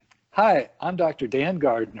Hi, I'm Dr. Dan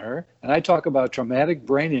Gardner, and I talk about traumatic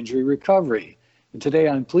brain injury recovery. And today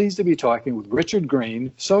I'm pleased to be talking with Richard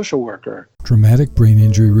Green, social worker. Traumatic brain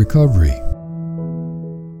injury recovery.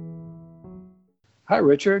 Hi,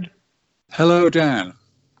 Richard. Hello, Dan.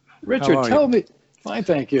 Richard, tell me, fine,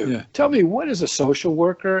 thank you. Yeah. Tell me, what is a social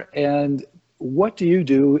worker and what do you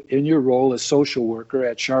do in your role as social worker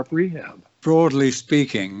at Sharp Rehab? Broadly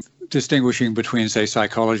speaking, distinguishing between, say,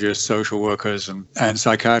 psychologists, social workers, and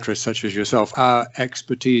psychiatrists such as yourself, our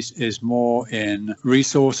expertise is more in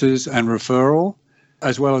resources and referral,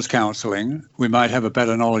 as well as counseling. We might have a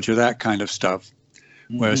better knowledge of that kind of stuff,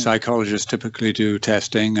 where psychologists typically do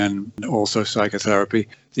testing and also psychotherapy.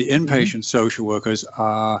 The inpatient social workers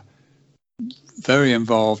are very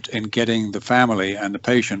involved in getting the family and the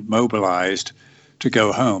patient mobilized to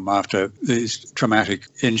go home after this traumatic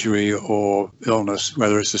injury or illness,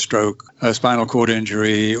 whether it's a stroke, a spinal cord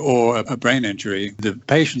injury, or a brain injury. The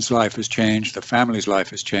patient's life has changed, the family's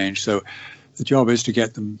life has changed. So the job is to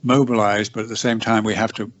get them mobilized, but at the same time, we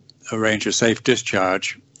have to arrange a safe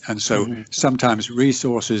discharge. And so sometimes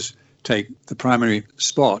resources take the primary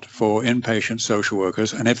spot for inpatient social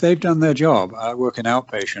workers. And if they've done their job, I work in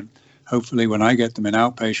outpatient. Hopefully when I get them in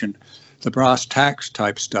outpatient, the brass tacks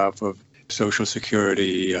type stuff of Social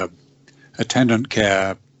Security, attendant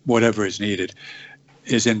care, whatever is needed,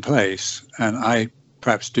 is in place. And I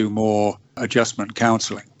perhaps do more adjustment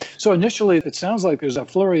counseling. So initially, it sounds like there's a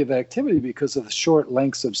flurry of activity because of the short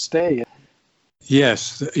lengths of stay.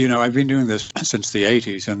 Yes, I've been doing this since the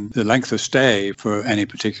 80s, and the length of stay for any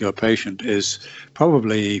particular patient is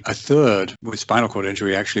probably a third, with spinal cord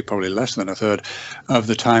injury, actually probably less than a third of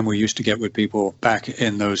the time we used to get with people back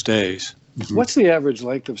in those days. What's the average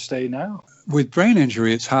length of stay now? With brain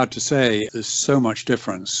injury, it's hard to say. There's so much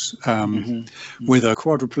difference. With a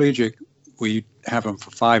quadriplegic, we have them for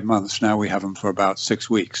 5 months. Now we have them for about 6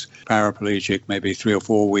 weeks. Paraplegic, maybe 3 or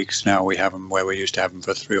 4 weeks. Now we have them where we used to have them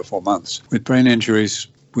for 3 or 4 months. With brain injuries,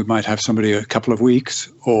 we might have somebody a couple of weeks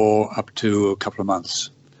or up to a couple of months,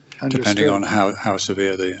 depending on how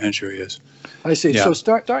severe the injury is. I see. Yeah. So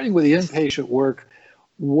starting with the inpatient work,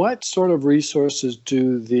 what sort of resources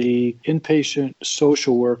do the inpatient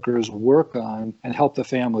social workers work on and help the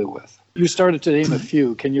family with? You started to name a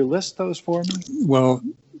few. Can you list those for me? Well,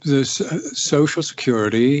 there's Social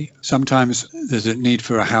Security. Sometimes there's a need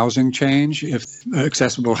for a housing change if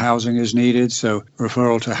accessible housing is needed. So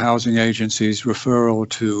referral to housing agencies, referral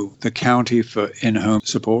to the county for in-home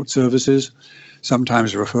support services,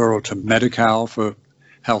 sometimes referral to Medi-Cal for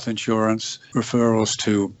health insurance, referrals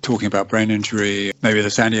to talking about brain injury, maybe the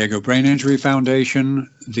San Diego Brain Injury Foundation,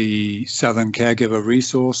 the Southern Caregiver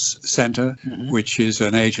Resource Center, which is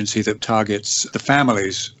an agency that targets the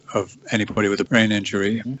families of anybody with a brain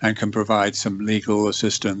injury and can provide some legal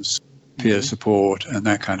assistance, peer support, and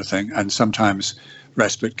that kind of thing, and sometimes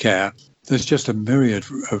respite care. There's just a myriad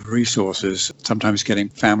of resources, sometimes getting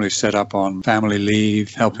families set up on family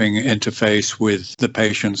leave, helping interface with the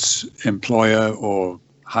patient's employer or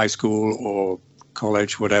high school or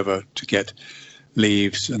college, whatever, to get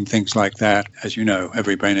leaves and things like that. As you know,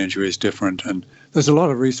 every brain injury is different. And there's a lot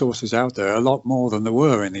of resources out there, a lot more than there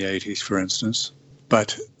were in the 80s, for instance.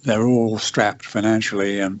 But they're all strapped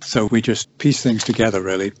financially. And so we just piece things together,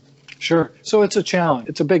 really. Sure. So it's a challenge.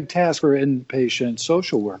 It's a big task for inpatient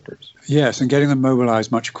social workers. Yes, and getting them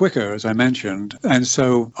mobilized much quicker, as I mentioned. And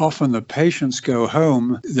so often the patients go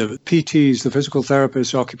home. The PTs, the physical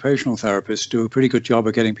therapists, occupational therapists do a pretty good job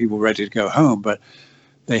of getting people ready to go home, but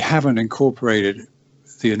they haven't incorporated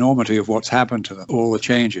the enormity of what's happened to them, all the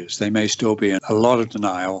changes. They may still be in a lot of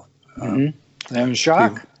denial. And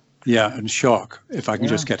shock. And shock. If I can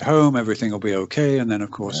just get home, everything will be okay. And then, of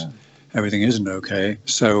course, everything isn't okay.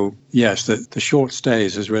 So, yes, the short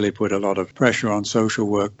stays has really put a lot of pressure on social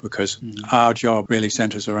work because our job really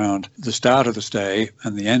centers around the start of the stay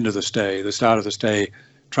and the end of the stay. The start of the stay,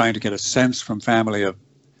 trying to get a sense from family of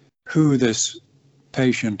who this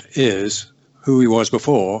patient is, who he was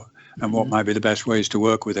before, and what might be the best ways to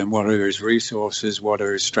work with him, what are his resources, what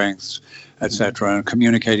are his strengths, etc., and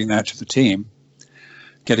communicating that to the team,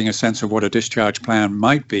 getting a sense of what a discharge plan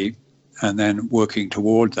might be, and then working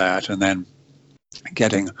toward that, and then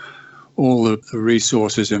getting all the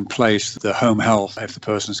resources in place, the home health, if the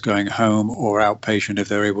person's going home, or outpatient, if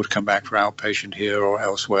they're able to come back for outpatient here or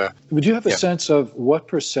elsewhere. Would you have a sense of what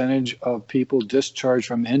percentage of people discharged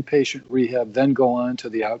from inpatient rehab then go on to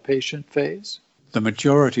the outpatient phase? The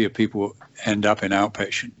majority of people end up in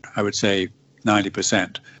outpatient. I would say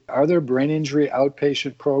 90%. Are there brain injury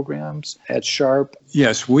outpatient programs at Sharp?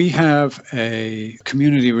 Yes, we have a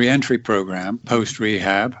community reentry program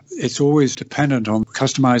post-rehab. It's always dependent on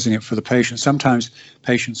customizing it for the patient. Sometimes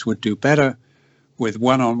patients would do better with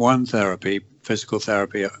one-on-one therapy, physical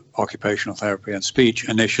therapy, occupational therapy, and speech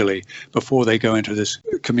initially before they go into this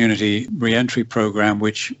community reentry program,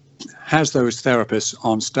 which has those therapists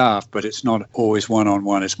on staff, but it's not always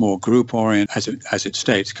one-on-one. It's more group-oriented, as it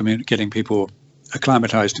states, getting people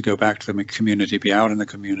acclimatized to go back to the community, be out in the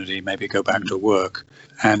community, maybe go back to work.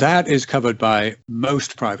 And that is covered by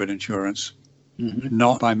most private insurance,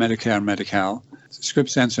 not by Medicare and Medi-Cal.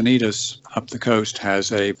 Scripps Encinitas up the coast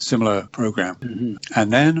has a similar program.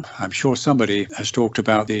 And then I'm sure somebody has talked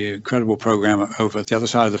about the incredible program over the other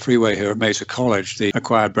side of the freeway here at Mesa College, the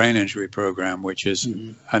Acquired Brain Injury Program, which is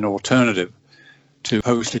an alternative to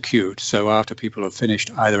post-acute. So after people have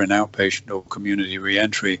finished either an outpatient or community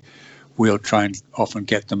reentry, we'll try and often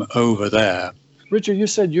get them over there. Richard, you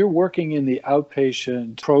said you're working in the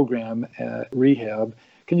outpatient program at Rehab.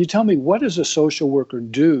 Can you tell me, what does a social worker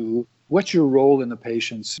do? What's your role in the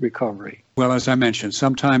patient's recovery? Well, as I mentioned,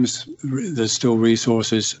 sometimes there's still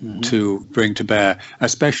resources to bring to bear,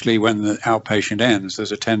 especially when the outpatient ends.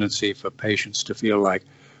 There's a tendency for patients to feel like,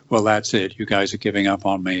 well, that's it. You guys are giving up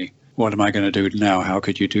on me. What am I going to do now? How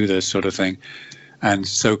could you do this sort of thing? And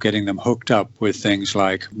so getting them hooked up with things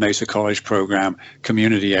like Mesa College program,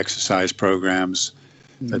 community exercise programs,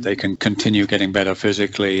 that they can continue getting better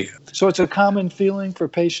physically. So it's a common feeling for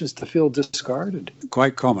patients to feel discarded?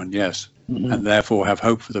 Quite common, yes. And therefore have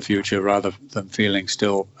hope for the future rather than feeling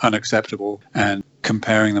still unacceptable and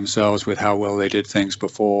comparing themselves with how well they did things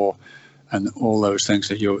before and all those things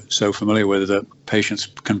that you're so familiar with that patients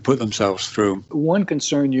can put themselves through. One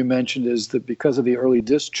concern you mentioned is that because of the early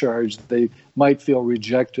discharge, they might feel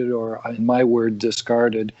rejected or, in my word,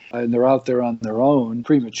 discarded, and they're out there on their own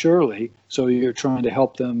prematurely. So you're trying to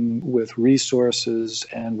help them with resources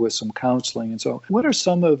and with some counseling. And so what are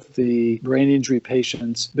some of the brain injury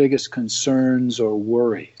patients' biggest concerns or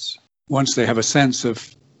worries? Once they have a sense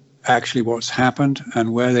of actually what's happened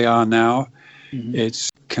and where they are now, it's,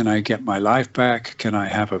 can I get my life back? Can I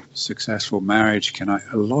have a successful marriage?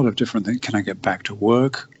 A lot of different things. Can I get back to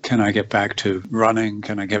work? Can I get back to running?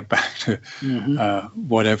 Can I get back to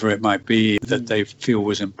whatever it might be that they feel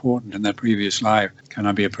was important in their previous life? Can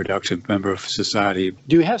I be a productive member of society?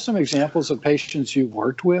 Do you have some examples of patients you've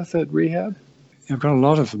worked with at Rehab? I've got a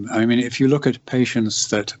lot of them. I mean, if you look at patients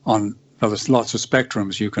that well, there's lots of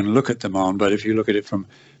spectrums you can look at them on, but if you look at it from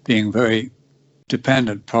being very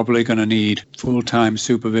dependent, probably going to need full-time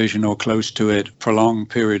supervision or close to it, prolonged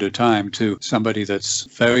period of time, to somebody that's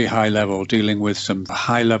very high level, dealing with some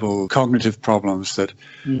high-level cognitive problems that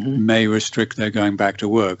may restrict their going back to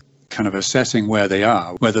work. Kind of assessing where they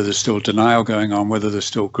are, whether there's still denial going on, whether there's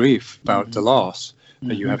still grief about the loss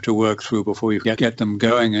that you have to work through before you get them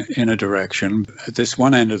going in a direction. At this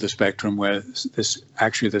one end of the spectrum where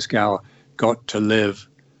this gal got to live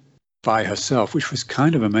by herself, which was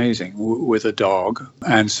kind of amazing, with a dog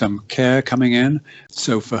and some care coming in.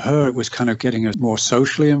 So for her, it was kind of getting her more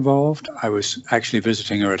socially involved. I was actually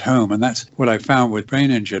visiting her at home, and that's what I found with brain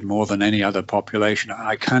injured more than any other population.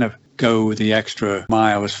 I kind of go the extra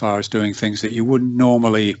mile as far as doing things that you wouldn't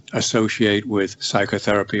normally associate with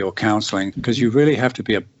psychotherapy or counseling, because you really have to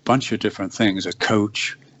be a bunch of different things. A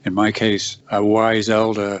coach, in my case, a wise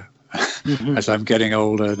elder, as I'm getting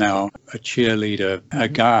older now, a cheerleader, a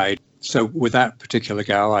guide. So with that particular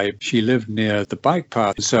gal, she lived near the bike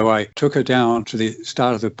path. So I took her down to the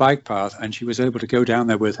start of the bike path, and she was able to go down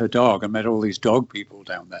there with her dog and met all these dog people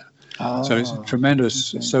down there. So it's a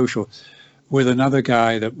tremendous social. With another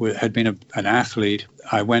guy that had been an athlete,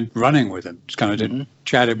 I went running with him, just kind of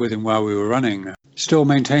chatted with him while we were running. Still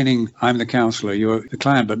maintaining, I'm the counselor, you're the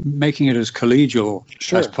client, but making it as collegial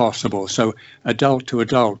as possible. So adult to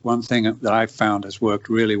adult, one thing that I've found has worked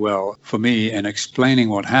really well for me in explaining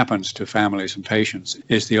what happens to families and patients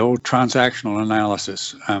is the old transactional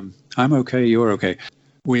analysis. I'm okay, you're okay.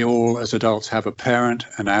 We all, as adults, have a parent,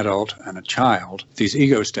 an adult, and a child, these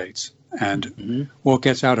ego states. And what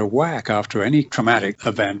gets out of whack after any traumatic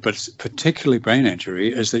event, but particularly brain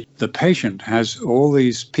injury, is that the patient has all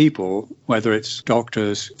these people, whether it's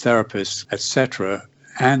doctors, therapists, etc.,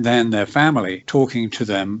 and then their family talking to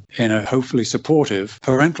them in a hopefully supportive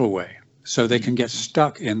parental way. So they can get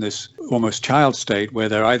stuck in this almost child state where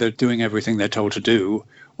they're either doing everything they're told to do,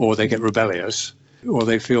 or they get rebellious, or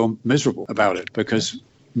they feel miserable about it, because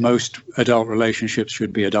most adult relationships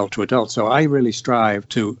should be adult to adult. So I really strive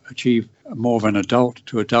to achieve more of an adult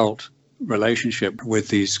to adult relationship with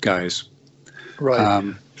these guys.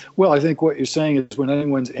 Right. Well, I think what you're saying is when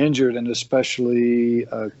anyone's injured, and especially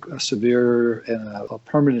a severe and a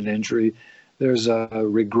permanent injury, there's a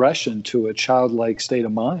regression to a childlike state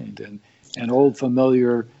of mind and old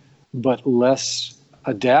familiar but less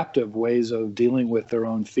adaptive ways of dealing with their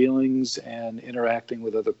own feelings and interacting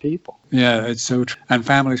with other people. Yeah, it's so true. And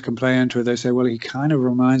families can play into it. They say, well, he kind of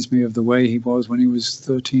reminds me of the way he was when he was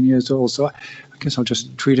 13 years old. So I guess I'll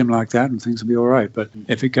just treat him like that and things will be all right. But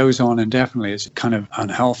if it goes on indefinitely, it's kind of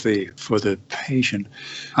unhealthy for the patient.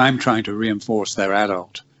 I'm trying to reinforce their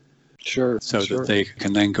adult. Sure. That they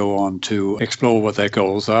can then go on to explore what their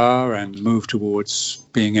goals are and move towards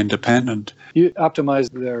being independent. You optimize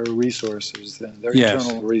their resources then, their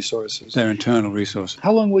internal resources. Their internal resources.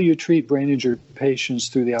 How long will you treat brain injured patients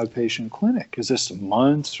through the outpatient clinic? Is this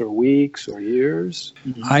months or weeks or years?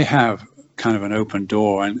 I have kind of an open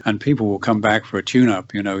door, and people will come back for a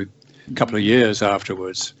tune-up, a couple of years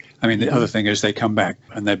afterwards. I mean, the other thing is they come back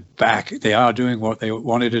and they're back. They are doing what they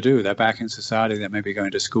wanted to do. They're back in society. They may be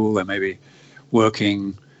going to school. They may be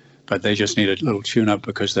working, but they just need a little tune-up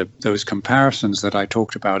because those comparisons that I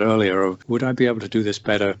talked about earlier of, would I be able to do this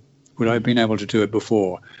better? Would I have been able to do it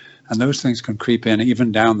before? And those things can creep in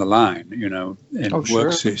even down the line, in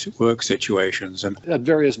work situations. And at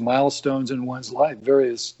various milestones in one's life,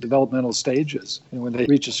 various developmental stages. And when they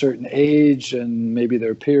reach a certain age and maybe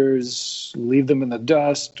their peers leave them in the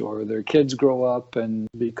dust, or their kids grow up and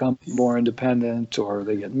become more independent, or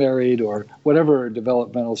they get married, or whatever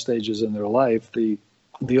developmental stages in their life, the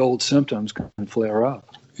old symptoms can flare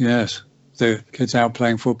up. Yes. The kid's out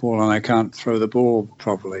playing football and I can't throw the ball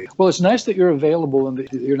properly. Well, it's nice that you're available and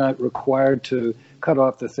that you're not required to cut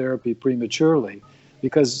off the therapy prematurely,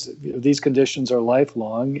 because these conditions are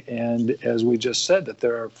lifelong. And as we just said, that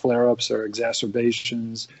there are flare-ups or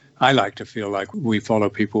exacerbations. I like to feel like we follow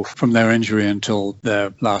people from their injury until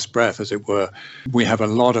their last breath, as it were. We have a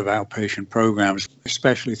lot of outpatient programs,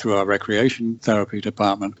 especially through our recreation therapy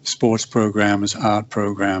department, sports programs, art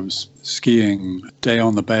programs, skiing, day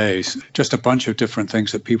on the bay, just a bunch of different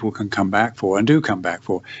things that people can come back for and do come back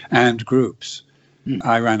for, and groups.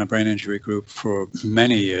 I ran a brain injury group for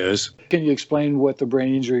many years. Can you explain what the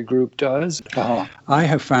brain injury group does? I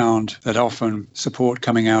have found that often support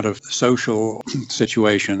coming out of social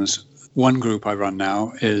situations. One group I run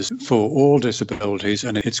now is for all disabilities,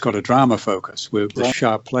 and it's got a drama focus. We're the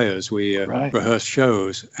sharp players. We rehearse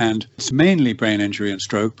shows, and it's mainly brain injury and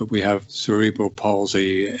stroke, but we have cerebral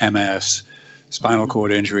palsy, MS, spinal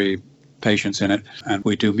cord injury patients in it, and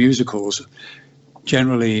we do musicals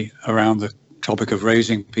generally around the topic of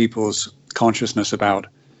raising people's consciousness about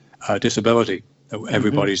disability.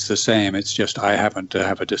 Everybody's the same. It's just I happen to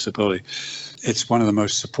have a disability. It's one of the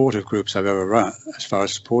most supportive groups I've ever run as far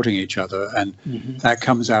as supporting each other. And that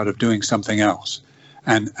comes out of doing something else.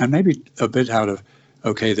 And maybe a bit out of,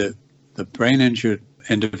 the brain injured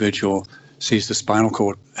individual sees the spinal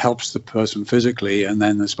cord, helps the person physically, and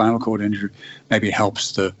then the spinal cord injury maybe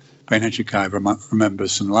helps the brain injured guy remember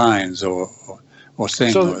some lines or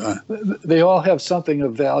sing. So they all have something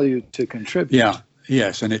of value to contribute. Yeah.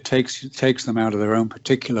 Yes, and it takes them out of their own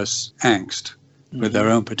particular angst with their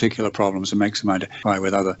own particular problems and makes them identify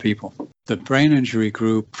with other people. The brain injury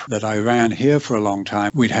group that I ran here for a long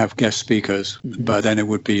time, we'd have guest speakers, but then it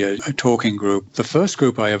would be a talking group. The first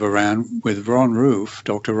group I ever ran with Ron Roof,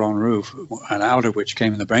 Dr. Ron Roof, and out of which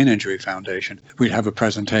came the Brain Injury Foundation, we'd have a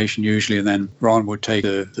presentation usually, and then Ron would take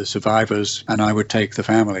the survivors and I would take the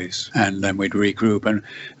families, and then we'd regroup. And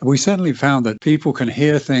we certainly found that people can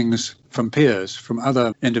hear things from peers, from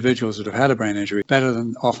other individuals that have had a brain injury, better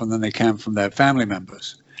often than they can from their family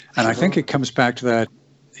members. And I think it comes back to that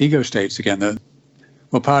ego states again, that,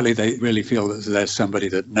 partly they really feel that there's somebody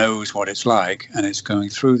that knows what it's like and is going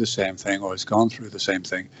through the same thing or has gone through the same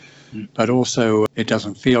thing, but also it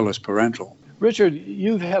doesn't feel as parental. Richard,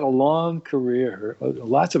 you've had a long career,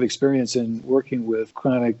 lots of experience in working with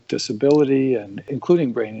chronic disability and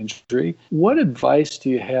including brain injury. What advice do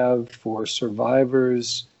you have for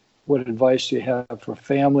survivors? What advice do you have for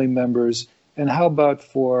family members? And how about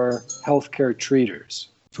for healthcare treaters?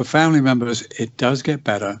 For family members, it does get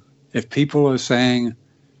better. If people are saying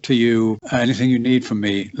to you, anything you need from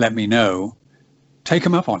me, let me know, take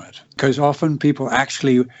them up on it. Because often people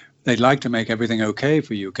actually, they'd like to make everything okay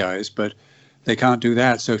for you guys, but they can't do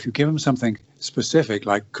that. So if you give them something specific,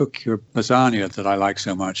 like cook your lasagna that I like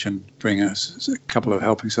so much and bring us a couple of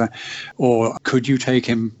helpings of that, or could you take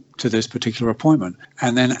him to this particular appointment,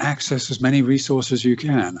 and then access as many resources as you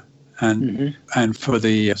can. And for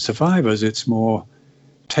the survivors, it's more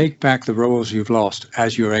take back the roles you've lost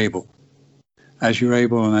as you're able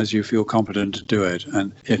and as you feel competent to do it.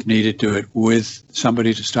 And if needed, do it with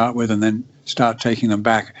somebody to start with and then start taking them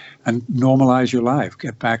back and normalize your life.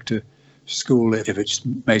 Get back to school. If it's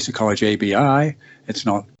Mesa College ABI, it's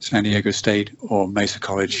not San Diego State or Mesa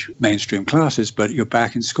College mainstream classes, but you're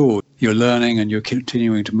back in school. You're learning and you're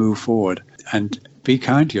continuing to move forward. And be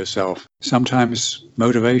kind to yourself. Sometimes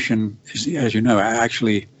motivation is, as you know,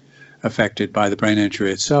 actually affected by the brain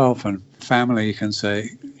injury itself, and family can say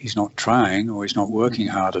he's not trying or he's not working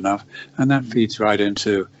hard enough, and that feeds right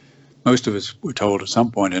into, most of us were told at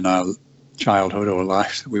some point in our childhood or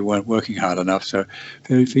life that we weren't working hard enough, so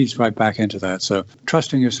it feeds right back into that. So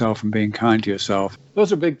trusting yourself and being kind to yourself.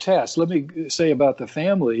 Those are big tasks. Let me say about the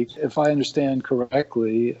family, if I understand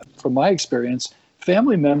correctly, from my experience,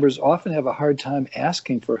 family members often have a hard time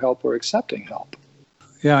asking for help or accepting help.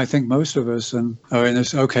 Yeah, I think most of us are in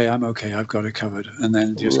this, okay, I'm okay, I've got it covered, and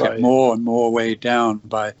then just Right. get more and more weighed down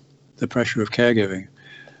by the pressure of caregiving.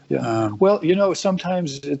 Yeah. Well,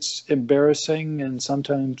 sometimes it's embarrassing, and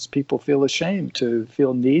sometimes people feel ashamed to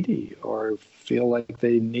feel needy or feel like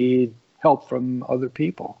they need help from other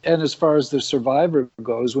people. And as far as the survivor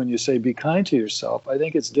goes, when you say be kind to yourself, I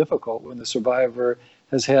think it's difficult when the survivor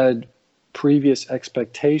has had previous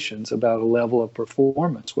expectations about a level of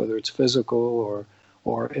performance, whether it's physical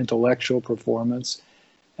or intellectual performance,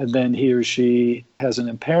 and then he or she has an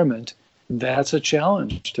impairment. That's a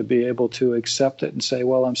challenge to be able to accept it and say,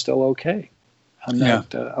 well, I'm still okay. I'm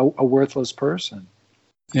not a worthless person.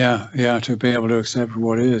 Yeah, to be able to accept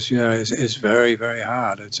what is, is very, very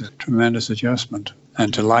hard. It's a tremendous adjustment.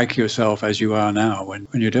 And to like yourself as you are now when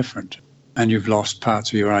you're different and you've lost parts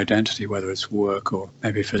of your identity, whether it's work or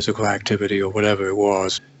maybe physical activity or whatever it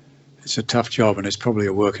was, it's a tough job, and it's probably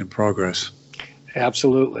a work in progress.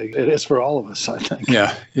 Absolutely. It is for all of us, I think.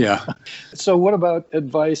 Yeah. So what about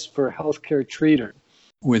advice for a healthcare treater?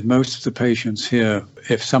 With most of the patients here,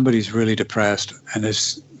 if somebody's really depressed and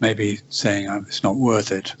is maybe saying it's not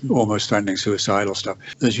worth it, almost threatening suicidal stuff,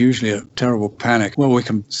 there's usually a terrible panic. Well, we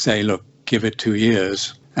can say, look, give it 2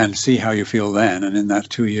 years and see how you feel then. And in that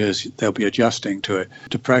 2 years, they'll be adjusting to it.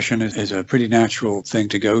 Depression is a pretty natural thing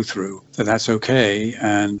to go through. So that's okay.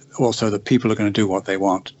 And also that people are going to do what they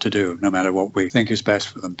want to do, no matter what we think is best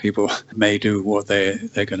for them. People may do what they're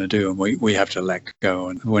going to do, and we have to let go.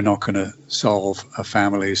 And we're not going to solve a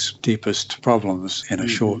family's deepest problems in a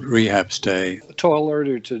short rehab stay. A tall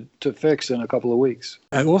order to fix in a couple of weeks.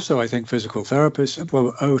 And also, I think physical therapists,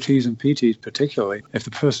 well, OTs and PTs particularly, if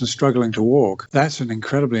the person's struggling to walk, that's an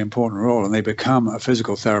incredibly important role, and they become a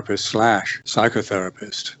physical therapist /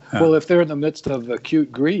 psychotherapist. Well, if they're in the midst of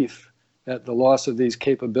acute grief at the loss of these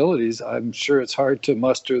capabilities, I'm sure it's hard to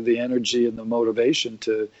muster the energy and the motivation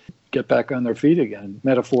to get back on their feet again,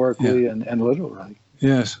 metaphorically and literally.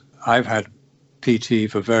 Yes, I've had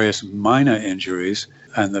PT for various minor injuries,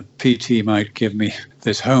 and the PT might give me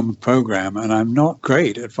this home program, and I'm not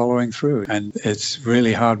great at following through. And it's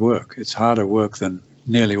really hard work. It's harder work than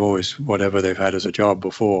nearly always whatever they've had as a job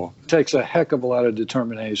before. It takes a heck of a lot of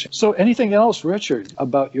determination. So anything else, Richard,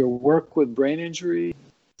 about your work with brain injury?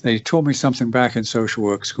 They taught me something back in social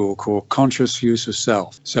work school called conscious use of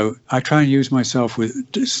self. So I try and use myself with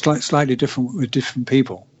slightly different with different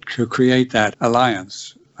people to create that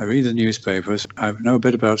alliance. I read the newspapers, I know a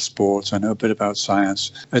bit about sports, I know a bit about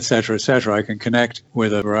science, etc., etc. I can connect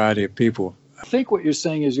with a variety of people. I think what you're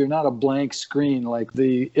saying is you're not a blank screen like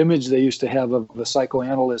the image they used to have of a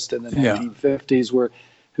psychoanalyst in the 1950s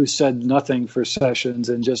who said nothing for sessions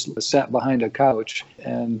and just sat behind a couch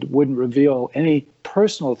and wouldn't reveal any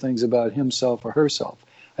personal things about himself or herself.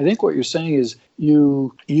 I think what you're saying is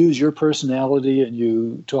you use your personality and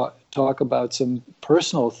you talk about some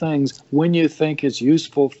personal things when you think it's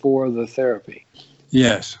useful for the therapy.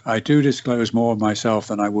 Yes, I do disclose more of myself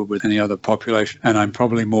than I would with any other population, and I'm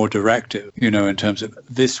probably more directive, in terms of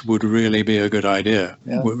this would really be a good idea,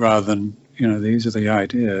 rather than, these are the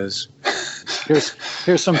ideas.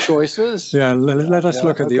 Here's some choices. Yeah, let us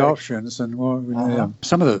look at the options. And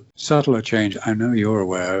some of the subtler change I know you're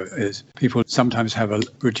aware of is people sometimes have a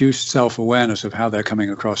reduced self-awareness of how they're coming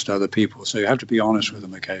across to other people. So you have to be honest with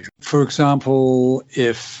them occasionally. For example,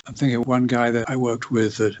 if I'm thinking of one guy that I worked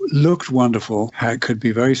with that looked wonderful, could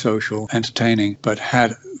be very social, entertaining, but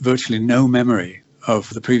had virtually no memory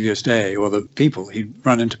of the previous day or the people. He'd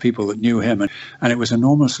run into people that knew him, and it was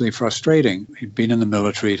enormously frustrating. He'd been in the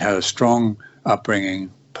military, he'd had a strong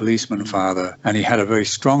upbringing, policeman father, and he had a very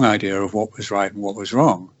strong idea of what was right and what was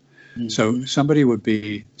wrong. So somebody would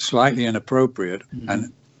be slightly inappropriate,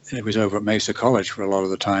 and it was over at Mesa College for a lot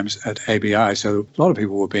of the times at ABI, so a lot of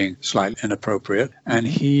people were being slightly inappropriate, and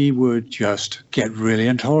he would just get really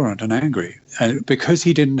intolerant and angry. And because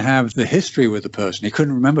he didn't have the history with the person, he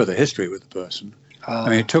couldn't remember the history with the person. I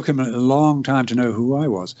mean, it took him a long time to know who I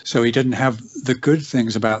was. So he didn't have the good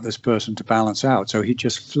things about this person to balance out. So he'd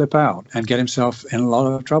just flip out and get himself in a lot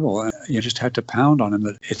of trouble. And you just had to pound on him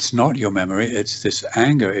that it's not your memory, it's this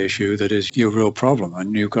anger issue that is your real problem.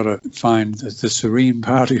 And you've got to find the serene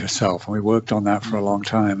part of yourself. And we worked on that for a long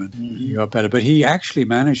time, and he got better. But he actually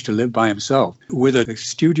managed to live by himself with a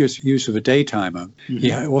studious use of a daytimer.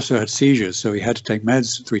 He also had seizures, so he had to take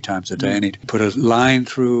meds 3 times a day. And he'd put a line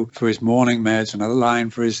through for his morning meds, another line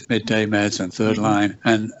for his midday meds, and third line,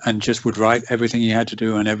 and just would write everything he had to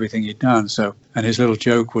do and everything he'd done. So, and his little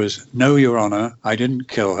joke was, "No, Your Honor, I didn't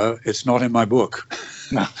kill her. It's not in my book."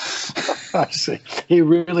 I see. He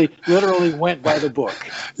really, literally went by the book.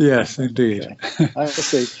 Yes, indeed. Okay. I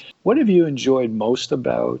see. What have you enjoyed most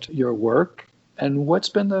about your work, and what's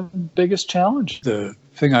been the biggest challenge? The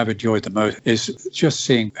thing I've enjoyed the most is just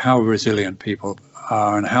seeing how resilient people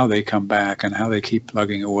are and how they come back and how they keep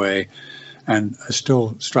plugging away and are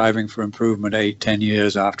still striving for improvement 8-10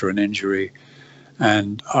 years after an injury,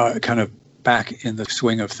 and are kind of back in the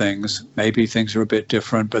swing of things. Maybe things are a bit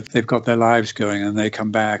different, but they've got their lives going, and they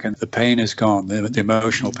come back and the pain is gone, the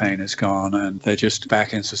emotional pain is gone, and they're just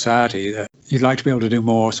back in society. You'd like to be able to do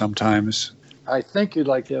more sometimes. I think you'd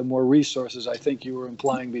like to have more resources. I think you were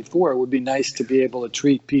implying before it would be nice to be able to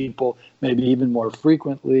treat people maybe even more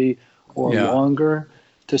frequently or longer,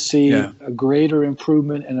 to see a greater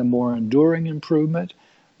improvement and a more enduring improvement.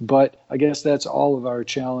 But I guess that's all of our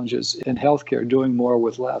challenges in healthcare, doing more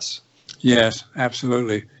with less. Yes,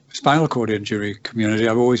 absolutely. Spinal cord injury community,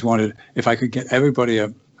 I've always wanted, if I could get everybody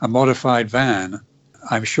a modified van,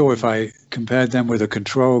 I'm sure if I compared them with a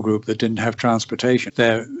control group that didn't have transportation,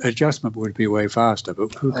 their adjustment would be way faster.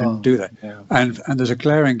 But who can do that? Yeah. And there's a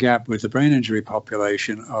glaring gap with the brain injury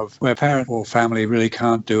population of where parent or family really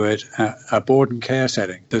can't do it at a board and care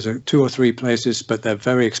setting. There's 2 or 3 places, but they're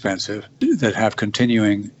very expensive, that have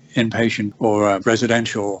continuing inpatient or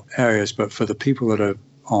residential areas. But for the people that are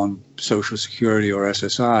on Social Security or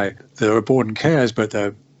SSI, there are board and cares, but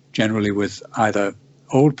they're generally with either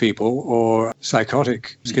old people or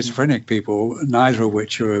psychotic, schizophrenic people, neither of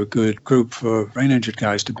which are a good group for brain injured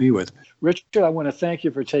guys to be with. Richard, I want to thank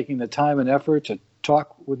you for taking the time and effort to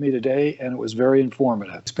talk with me today, and it was very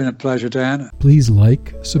informative. It's been a pleasure, Dan. Please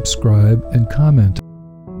like, subscribe, and comment.